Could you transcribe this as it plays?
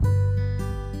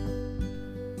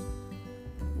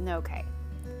Okay,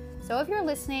 so if you're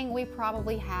listening, we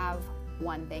probably have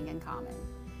one thing in common.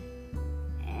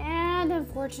 And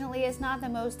unfortunately, it's not the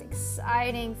most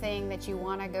exciting thing that you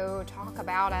want to go talk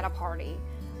about at a party.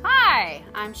 Hi,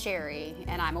 I'm Sherry,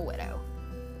 and I'm a widow.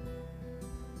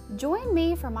 Join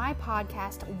me for my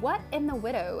podcast, What in the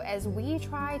Widow, as we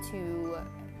try to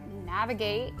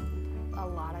navigate, a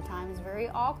lot of times very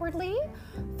awkwardly,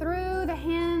 through the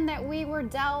hand that we were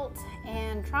dealt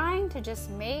and trying to just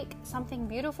make something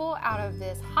beautiful out of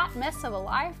this hot mess of a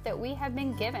life that we have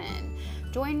been given.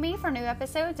 Join me for new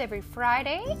episodes every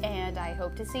Friday, and I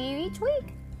hope to see you each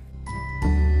week.